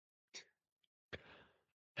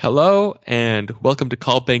Hello and welcome to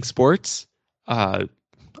Call Bank Sports. Uh,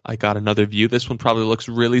 I got another view. This one probably looks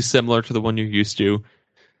really similar to the one you're used to.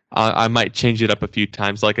 I might change it up a few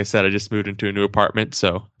times. Like I said, I just moved into a new apartment,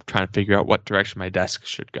 so I'm trying to figure out what direction my desk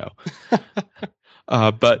should go.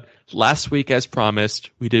 But last week, as promised,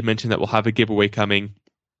 we did mention that we'll have a giveaway coming.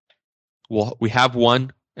 We have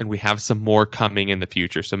one, and we have some more coming in the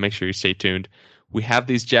future, so make sure you stay tuned. We have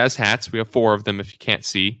these Jazz hats. We have 4 of them if you can't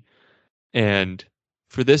see. And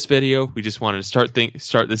for this video, we just wanted to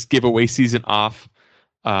start this giveaway season off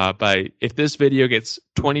by if this video gets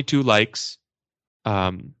 22 likes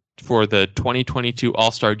for the 2022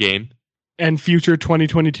 All-Star Game and future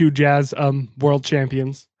 2022 Jazz World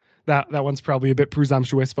Champions. That one's probably a bit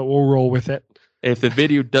presumptuous, but we'll roll with it. If the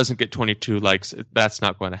video doesn't get 22 likes, that's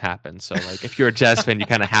not going to happen. So, like, if you're a Jazz fan, you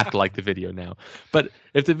kind of have to like the video now. But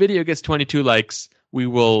if the video gets 22 likes, we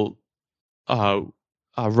will.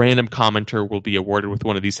 A random commenter will be awarded with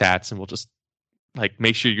one of these hats, and we'll just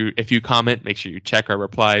make sure if you comment, make sure you check our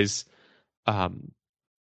replies,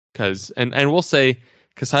 because we'll say,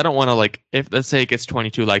 because I don't want to if let's say it gets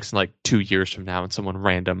 22 likes in 2 years from now and someone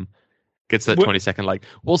random gets that 20-second like,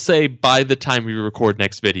 we'll say by the time we record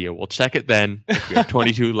next video, we'll check it then. If we have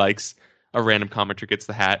 22 likes, a random commenter gets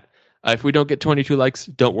the hat. If we don't get 22 likes,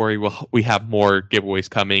 don't worry, we have more giveaways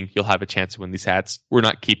coming. You'll have a chance to win these hats. We're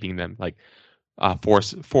not keeping them for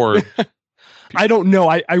I don't know.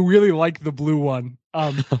 I really like the blue one.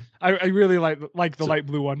 I really like the light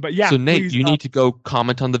blue one. But yeah. So Nate, please, you need to go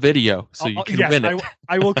comment on the video so you can win it.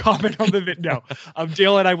 I will comment on the video.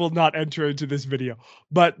 Dale and I will not enter into this video.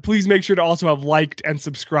 But please make sure to also have liked and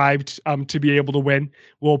subscribed to be able to win.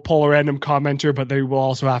 We'll pull a random commenter, but they will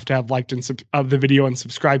also have to have liked the video and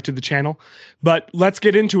subscribed to the channel. But let's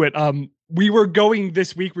get into it. We were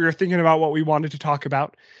thinking about what we wanted to talk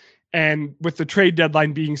about. And with the trade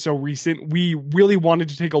deadline being so recent, we really wanted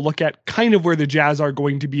to take a look at kind of where the Jazz are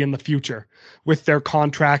going to be in the future with their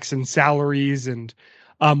contracts and salaries and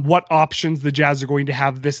what options the Jazz are going to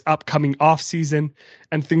have this upcoming offseason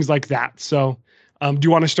and things like that. So do you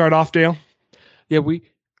want to start off, Dale? Yeah, we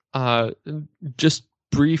just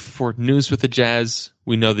brief for news with the Jazz.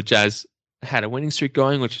 We know the Jazz had a winning streak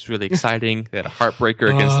going, which is really exciting. They had a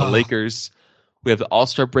heartbreaker against the Lakers. We have the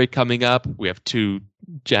All-Star break coming up. We have 2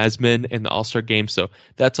 Jazzmen in the All-Star game, so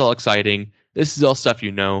that's all exciting. This is all stuff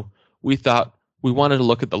you know. We thought we wanted to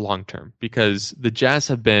look at the long term because the Jazz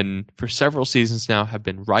have been, for several seasons now, have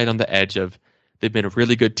been right on the edge of, they've been a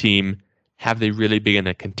really good team. Have they really been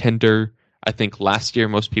a contender? I think last year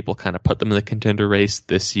most people kind of put them in the contender race.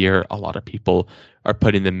 This year a lot of people are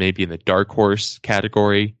putting them maybe in the dark horse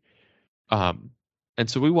category. And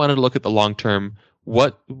so we wanted to look at the long term.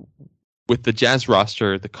 With the Jazz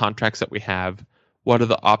roster, the contracts that we have, what are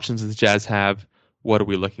the options the Jazz have? What are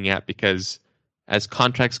we looking at? Because as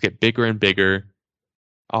contracts get bigger and bigger,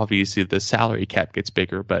 obviously the salary cap gets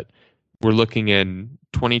bigger, but we're looking in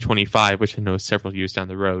 2025, which I know is several years down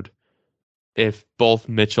the road. If both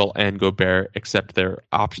Mitchell and Gobert accept their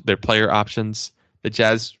player options, the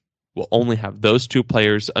Jazz will only have those 2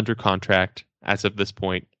 players under contract as of this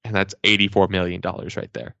point, and that's $84 million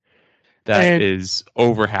right there. That is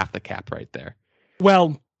over half the cap right there.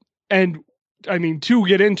 Well, and I mean, to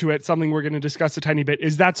get into it, something we're going to discuss a tiny bit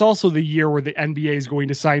is that's also the year where the NBA is going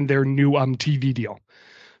to sign their new TV deal.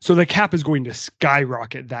 So the cap is going to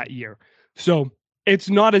skyrocket that year. So it's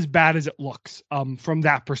not as bad as it looks from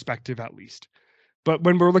that perspective, at least. But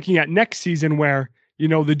when we're looking at next season where,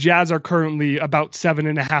 the Jazz are currently about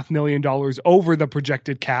 $7.5 million over the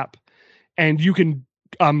projected cap, and you can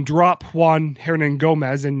drop Juan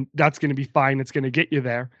Hernangomez, and that's going to be fine. It's going to get you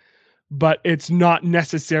there. But it's not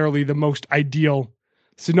necessarily the most ideal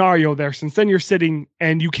scenario there, since then you're sitting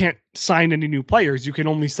and you can't sign any new players. You can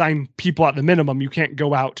only sign people at the minimum. You can't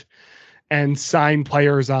go out and sign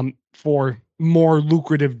players for more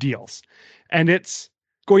lucrative deals. And it's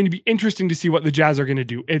going to be interesting to see what the Jazz are going to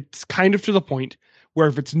do. It's kind of to the point where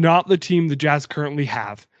if it's not the team the Jazz currently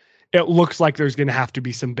have, it looks like there's going to have to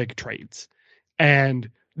be some big trades. And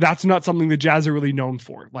that's not something the Jazz are really known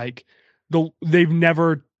for. They've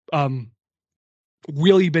never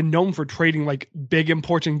really been known for trading big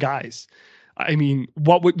important guys. I mean,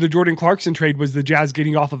 the Jordan Clarkson trade was the Jazz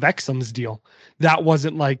getting off of Exum's deal. That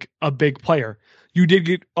wasn't a big player. You did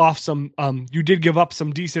get off you did give up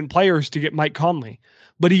some decent players to get Mike Conley,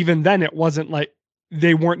 but even then it wasn't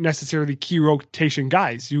they weren't necessarily key rotation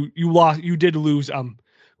guys. You did lose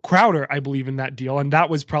Crowder, I believe, in that deal, and that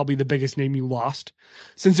was probably the biggest name you lost,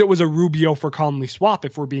 since it was a Rubio for Conley swap,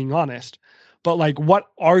 if we're being honest. but like, what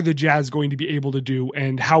are the Jazz going to be able to do,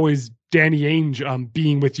 and how is Danny Ainge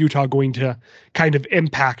being with Utah going to kind of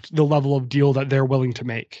impact the level of deal that they're willing to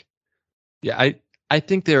make? Yeah, I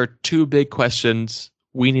think there are two big questions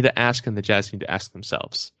we need to ask and the Jazz need to ask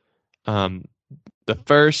themselves. The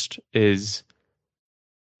first is,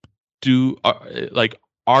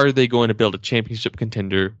 are they going to build a championship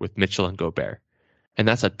contender with Mitchell and Gobert? And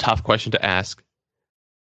that's a tough question to ask,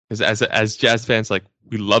 because as Jazz fans, like,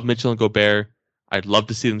 we love Mitchell and Gobert. I'd love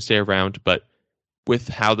to see them stay around, but with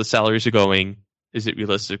how the salaries are going, is it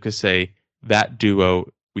realistic to say that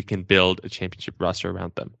duo, we can build a championship roster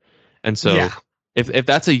around them? And so if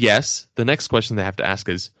that's a yes, the next question they have to ask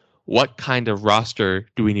is, what kind of roster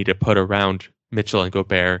do we need to put around Mitchell and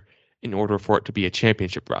Gobert in order for it to be a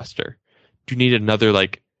championship roster? Do you need another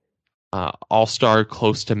all-star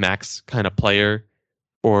close to max kind of player,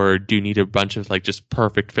 or do you need a bunch of just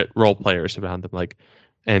perfect fit role players around them?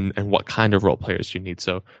 And what kind of role players do you need?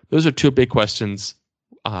 So those are two big questions.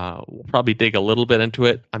 We'll probably dig a little bit into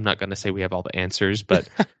it. I'm not going to say we have all the answers, but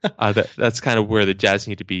that's kind of where the Jazz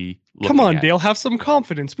need to be looking Come on, at. Dale, have some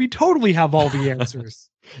confidence. We totally have all the answers.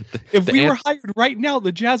 If we were hired right now,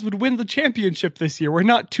 the Jazz would win the championship this year. We're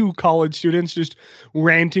not two college students just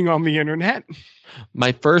ranting on the internet.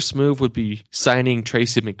 My first move would be signing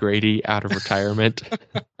Tracy McGrady out of retirement.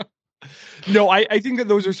 No, I think that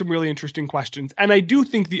those are some really interesting questions. And I do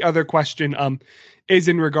think the other question is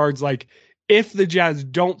in regards, if the Jazz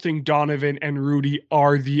don't think Donovan and Rudy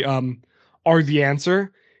are the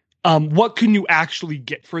answer, what can you actually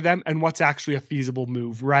get for them, and what's actually a feasible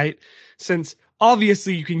move, right? Since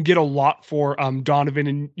obviously you can get a lot for Donovan,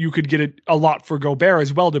 and you could get a lot for Gobert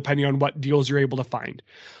as well, depending on what deals you're able to find.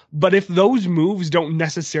 But if those moves don't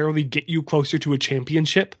necessarily get you closer to a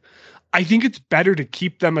championship, I think it's better to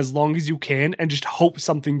keep them as long as you can and just hope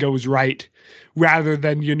something goes right, rather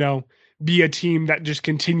than, be a team that just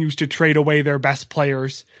continues to trade away their best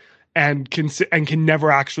players and can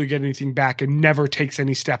never actually get anything back and never takes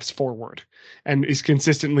any steps forward and is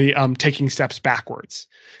consistently taking steps backwards.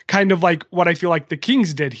 Kind of like what I feel like the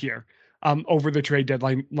Kings did here over the trade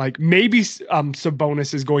deadline. Like, maybe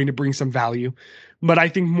Sabonis is going to bring some value, but I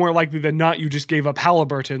think more likely than not, you just gave up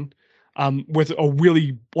Halliburton with a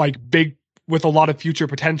really big, with a lot of future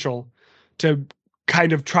potential to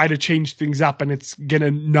kind of try to change things up, and it's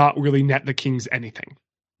gonna not really net the Kings anything.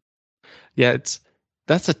 Yeah,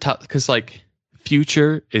 that's a tough, because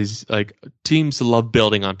future is teams love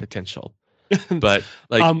building on potential, but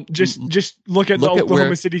just look at the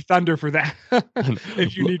Oklahoma City Thunder for that.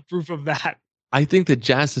 If you need proof of that, I think the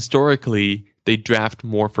Jazz historically, they draft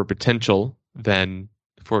more for potential than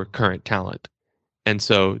for current talent, and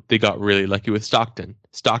so they got really lucky with Stockton.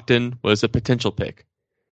 Stockton was a potential pick.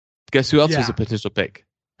 Guess who else was a potential pick?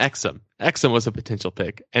 Exum. Exum was a potential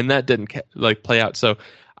pick, and that didn't play out. So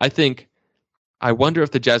I wonder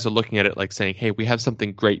if the Jazz are looking at it saying, hey, we have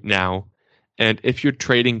something great now, and if you're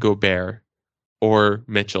trading Gobert or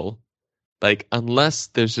Mitchell, unless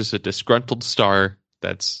there's just a disgruntled star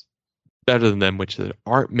that's better than them, which there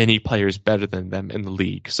aren't many players better than them in the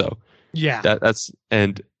league. So that's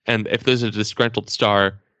and if there's a disgruntled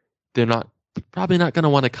star, they're probably not going to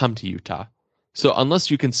want to come to Utah. So unless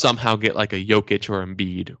you can somehow get a Jokic or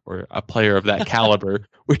Embiid or a player of that caliber,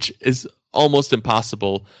 which is almost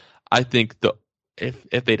impossible, I think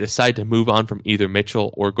if they decide to move on from either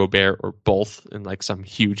Mitchell or Gobert or both in some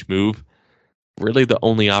huge move, really the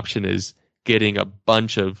only option is getting a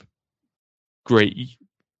bunch of great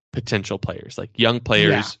potential players, young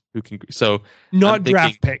players who can. So not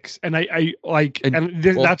draft picks, and that's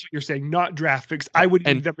what you're saying, not draft picks. I would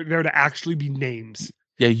need them there to actually be names.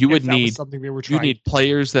 Yeah, you would need something they were trying. You need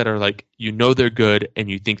players that are they're good and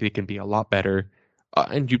you think they can be a lot better,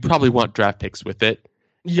 and you probably want draft picks with it.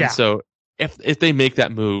 Yeah. And so if they make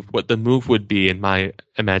that move, what the move would be in my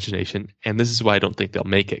imagination, and this is why I don't think they'll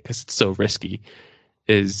make it because it's so risky,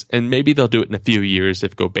 and maybe they'll do it in a few years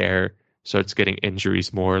if Gobert starts getting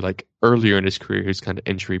injuries more, earlier in his career, he's kind of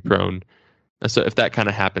injury prone. So if that kind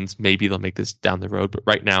of happens, maybe they'll make this down the road. But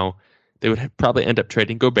right now, they would probably end up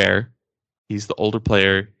trading Gobert. He's the older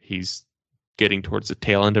player. He's getting towards the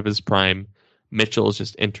tail end of his prime. Mitchell is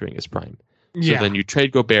just entering his prime. So then you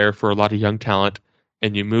trade Gobert for a lot of young talent,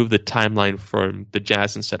 and you move the timeline from the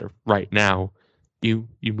Jazz instead of right now. You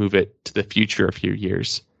move it to the future a few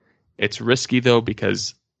years. It's risky though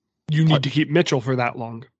because you need to keep Mitchell for that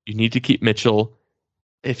long. You need to keep Mitchell.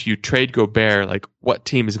 If you trade Gobert, what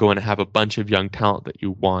team is going to have a bunch of young talent that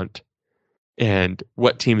you want, and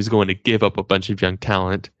what team is going to give up a bunch of young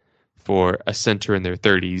talent for a center in their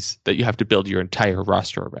 30s that you have to build your entire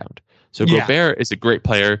roster around? So Gobert is a great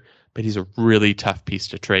player, but he's a really tough piece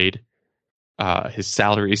to trade. His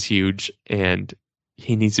salary is huge, and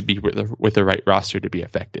he needs to be with the right roster to be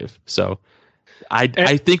effective. So I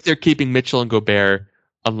think they're keeping Mitchell and Gobert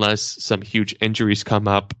unless some huge injuries come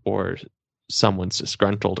up or someone's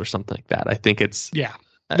disgruntled or something like that. I think it's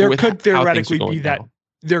there could theoretically be that now.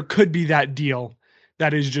 There could be that deal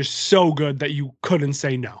that is just so good that you couldn't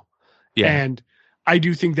say no. Yeah. And I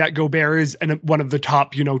do think that Gobert is one of the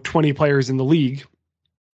top 20 players in the league.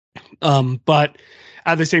 But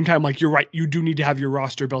at the same time, like, you're right, you do need to have your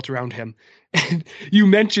roster built around him. And you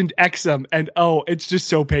mentioned Exum, and it's just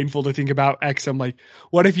so painful to think about Exum. Like,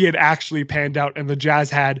 what if he had actually panned out and the Jazz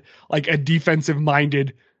had like a defensive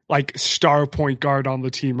minded, like, star point guard on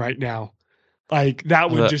the team right now? Like,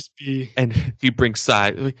 that would just be. And he brings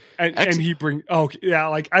side. And he bring. Oh yeah,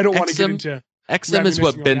 like, I don't want to get into. Exum is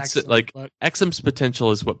what Exum's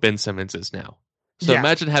potential is what Ben Simmons is now. So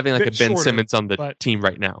imagine having like a Ben Simmons on the team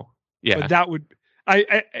right now. Yeah, but that would.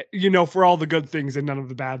 I for all the good things and none of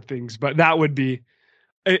the bad things, but that would be,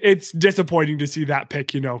 it's disappointing to see that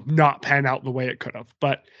pick, not pan out the way it could have,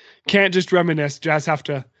 but can't just reminisce. Jazz have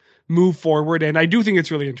to move forward. And I do think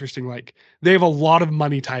it's really interesting. Like, they have a lot of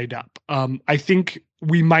money tied up. I think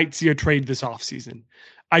we might see a trade this offseason.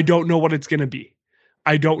 I don't know what it's going to be.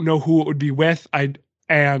 I don't know who it would be with.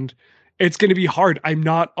 And it's going to be hard. I'm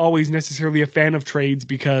not always necessarily a fan of trades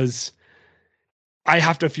because I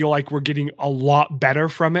have to feel like we're getting a lot better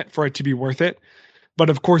from it for it to be worth it.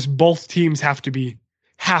 But of course, both teams have to be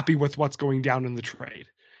happy with what's going down in the trade.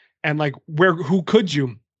 And like, who could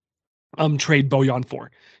you trade Bojan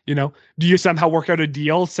for? Do you somehow work out a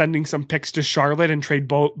deal sending some picks to Charlotte and trade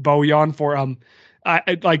Bojan for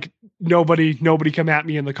like, nobody come at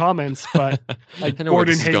me in the comments, but like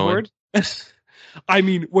Gordon Hayward? I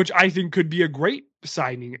mean, which I think could be a great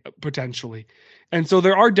signing potentially. And so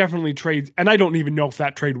there are definitely trades, and I don't even know if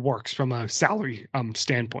that trade works from a salary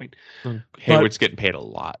standpoint. Hayward's getting paid a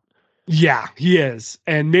lot. Yeah, he is.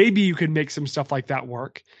 And maybe you can make some stuff like that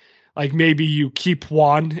work. Like, maybe you keep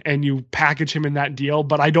Juan and you package him in that deal,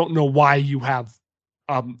 but I don't know why you have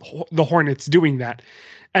the Hornets doing that.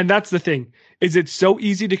 And that's the thing, is it's so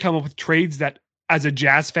easy to come up with trades that, as a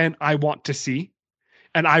Jazz fan, I want to see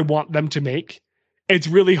and I want them to make. It's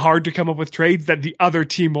really hard to come up with trades that the other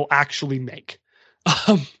team will actually make.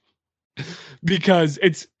 Because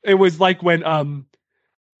it was like when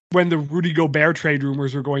the Rudy Gobert trade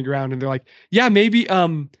rumors were going around, and they're like, yeah, maybe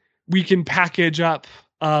we can package up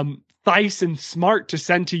Theis and Smart to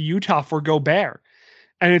send to Utah for Gobert.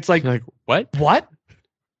 And it's like what?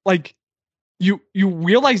 Like, you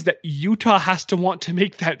realize that Utah has to want to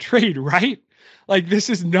make that trade, right? Like, this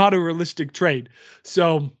is not a realistic trade.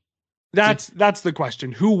 So that's the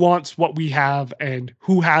question. Who wants what we have and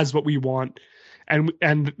who has what we want?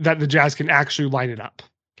 And that the Jazz can actually line it up.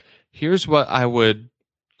 Here's what I would,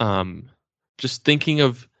 just thinking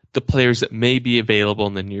of the players that may be available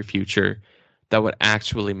in the near future that would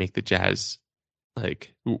actually make the Jazz,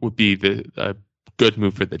 like, would be a good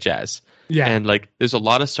move for the Jazz. Yeah. And like, there's a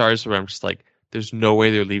lot of stars where I'm just like, there's no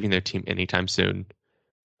way they're leaving their team anytime soon.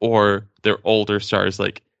 Or they're older stars.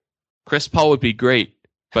 Like, Chris Paul would be great,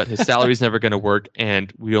 but his salary's never going to work,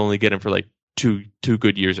 and we only get him for like two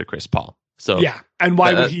good years of Chris Paul. So yeah, and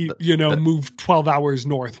why would he, move 12 hours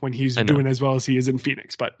north when he's doing as well as he is in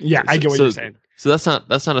Phoenix? But yeah, I get what you're saying. So that's not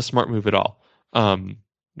a smart move at all.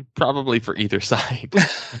 Probably for either side.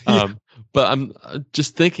 But I'm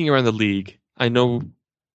just thinking around the league. I know,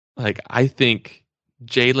 like, I think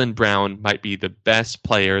Jaylen Brown might be the best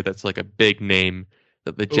player that's like a big name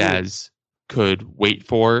that the Jazz could wait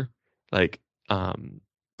for. Like,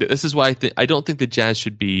 this is why I don't think the Jazz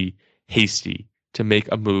should be hasty to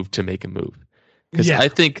make a move. Because I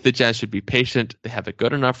think the Jazz should be patient. They have a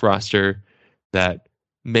good enough roster that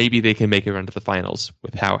maybe they can make it run to the finals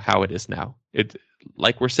with how it is now. It,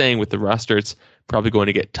 like we're saying with the roster, it's probably going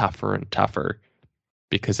to get tougher and tougher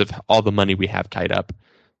because of all the money we have tied up.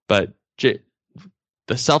 But the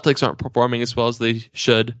Celtics aren't performing as well as they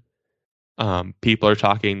should. People are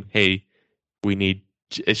talking, hey,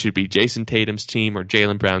 it should be Jason Tatum's team or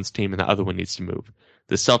Jaylen Brown's team, and the other one needs to move.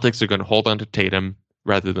 The Celtics are going to hold on to Tatum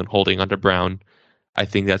rather than holding on to Brown. I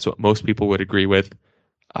think that's what most people would agree with.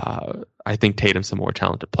 I think Tatum's a more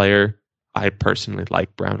talented player. I personally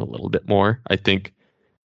like Brown a little bit more. I think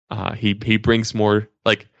he brings more,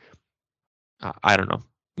 like, I don't know.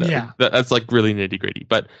 That's like really nitty gritty.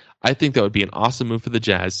 But I think that would be an awesome move for the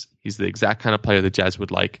Jazz. He's the exact kind of player the Jazz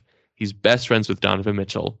would like. He's best friends with Donovan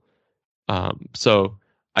Mitchell. So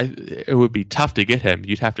it would be tough to get him.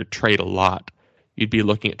 You'd have to trade a lot. You'd be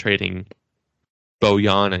looking at trading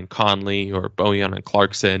Bojan and Conley or Bojan and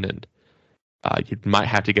Clarkson, and you might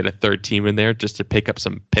have to get a third team in there just to pick up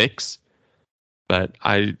some picks. But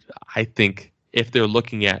I think if they're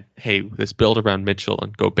looking at, hey, this build around Mitchell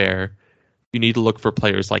and Gobert, you need to look for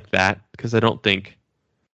players like that, because I don't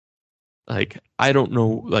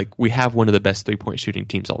know, like, we have one of the best 3-point shooting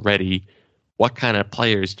teams already. What kind of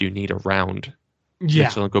players do you need around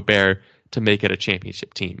Mitchell and Gobert to make it a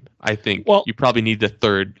championship team? I think you probably need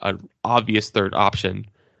an obvious third option.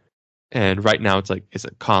 And right now it's like, is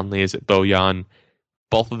it Conley? Is it Bojan?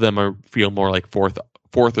 Both of them feel more like fourth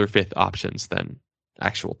or fifth options than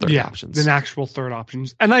actual third options. Than actual third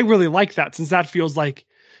options. And I really like that, since that feels like,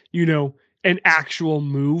 an actual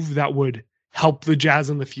move that would help the Jazz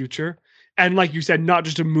in the future. And like you said, not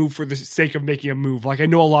just a move for the sake of making a move. Like, I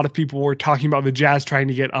know a lot of people were talking about the Jazz trying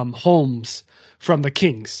to get Holmes from the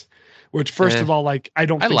Kings, which first of all, like, I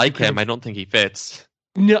like him. I don't think he fits.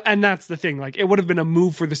 No, and that's the thing. Like, it would have been a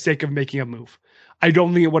move for the sake of making a move. I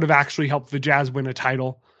don't think it would have actually helped the Jazz win a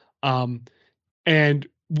title. And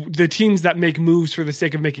the teams that make moves for the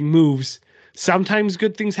sake of making moves, sometimes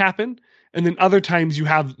good things happen. And then other times you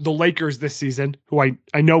have the Lakers this season, who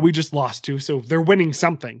I know we just lost to, so they're winning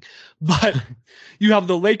something. But you have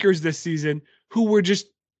the Lakers this season who were just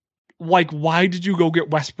like, why did you go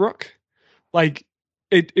get Westbrook? Like,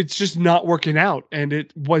 it's just not working out, and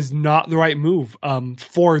it was not the right move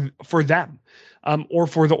for them or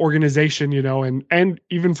for the organization, and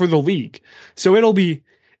even for the league. So it'll be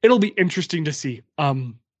interesting to see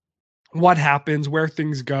what happens, where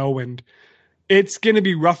things go, and it's going to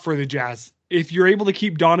be rough for the Jazz. If you're able to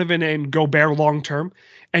keep Donovan and Gobert long term,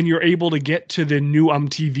 and you're able to get to the new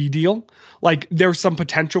TV deal, like, there's some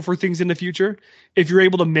potential for things in the future. If you're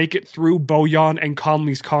able to make it through Bojan and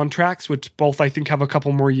Conley's contracts, which both I think have a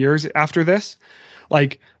couple more years after this,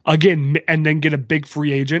 like, again, and then get a big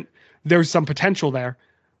free agent, there's some potential there.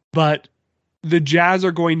 But the Jazz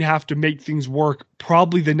are going to have to make things work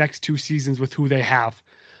probably the next 2 seasons with who they have,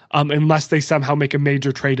 unless they somehow make a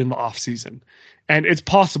major trade in the offseason. And it's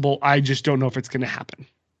possible. I just don't know if it's going to happen.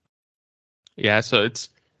 Yeah, so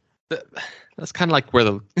that's kind of like where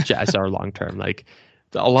the Jazz are long term. Like,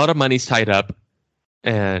 a lot of money's tied up,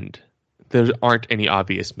 and there aren't any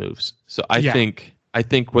obvious moves. So I think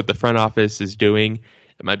what the front office is doing,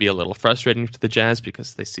 it might be a little frustrating to the Jazz,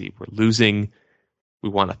 because they see we're losing. We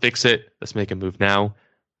want to fix it. Let's make a move now.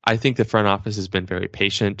 I think the front office has been very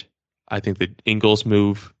patient. I think the Ingles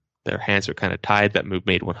move, their hands are kind of tied. That move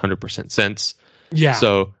made 100% sense. Yeah.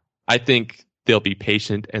 So I think they'll be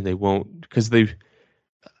patient, and they won't, because the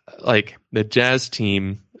Jazz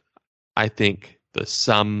team, I think the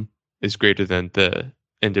sum is greater than the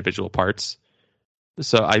individual parts.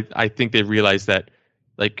 So I think they realize that,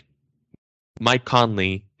 like, Mike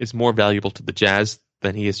Conley is more valuable to the Jazz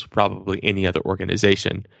than he is to probably any other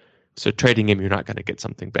organization. So trading him, you're not going to get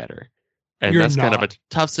something better. And that's kind of a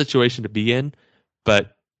tough situation to be in.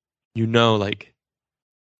 But, like,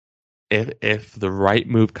 if the right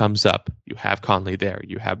move comes up, you have Conley there,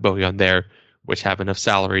 you have Bojan there, which have enough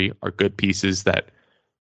salary, are good pieces, that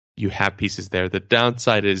you have pieces there. The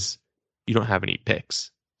downside is you don't have any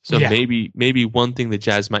picks. So maybe one thing the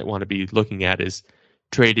Jazz might want to be looking at is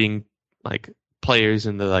trading, like, players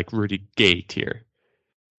in the, like, Rudy Gay tier,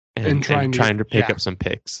 and trying to pick up some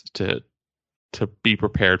picks to be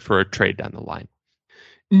prepared for a trade down the line.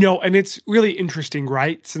 No, and it's really interesting,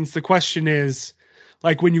 right? Since the question is,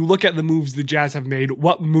 like, when you look at the moves the Jazz have made,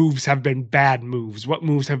 what moves have been bad moves? What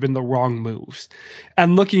moves have been the wrong moves?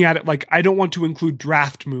 And looking at it, like, I don't want to include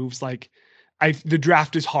draft moves. Like, the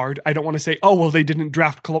draft is hard. I don't want to say, oh, well, they didn't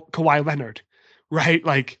draft Kawhi Leonard, right?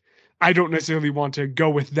 Like, I don't necessarily want to go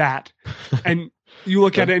with that. And you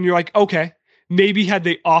look at it and you're like, okay, maybe had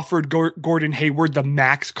they offered Gordon Hayward the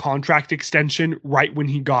max contract extension right when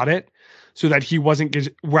he got it, so that he wasn't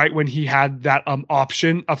right when he had that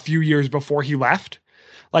option a few years before he left.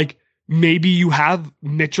 Like, maybe you have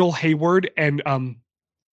Mitchell, Hayward, and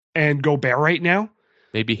Gobert right now.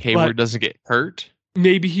 Maybe Hayward doesn't get hurt.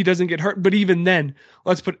 Maybe he doesn't get hurt. But even then,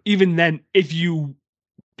 if you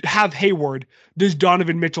have Hayward, does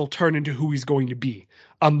Donovan Mitchell turn into who he's going to be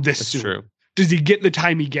this soon? True. Does he get the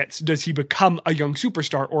time he gets? Does he become a young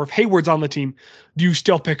superstar? Or if Hayward's on the team, do you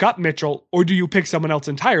still pick up Mitchell, or do you pick someone else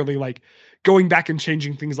entirely? Like, going back and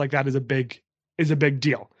changing things like that is a big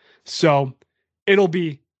deal. So it'll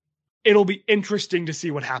be interesting to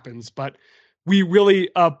see what happens. But we really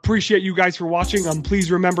appreciate you guys for watching.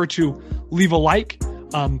 Please remember to leave a like,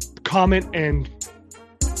 comment, and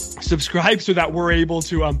subscribe so that we're able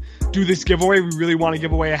to do this giveaway. We really want to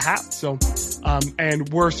give away a hat. So and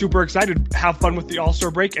we're super excited. Have fun with the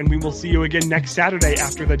All-Star break, and we will see you again next Saturday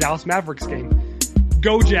after the Dallas Mavericks game.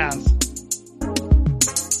 Go Jazz!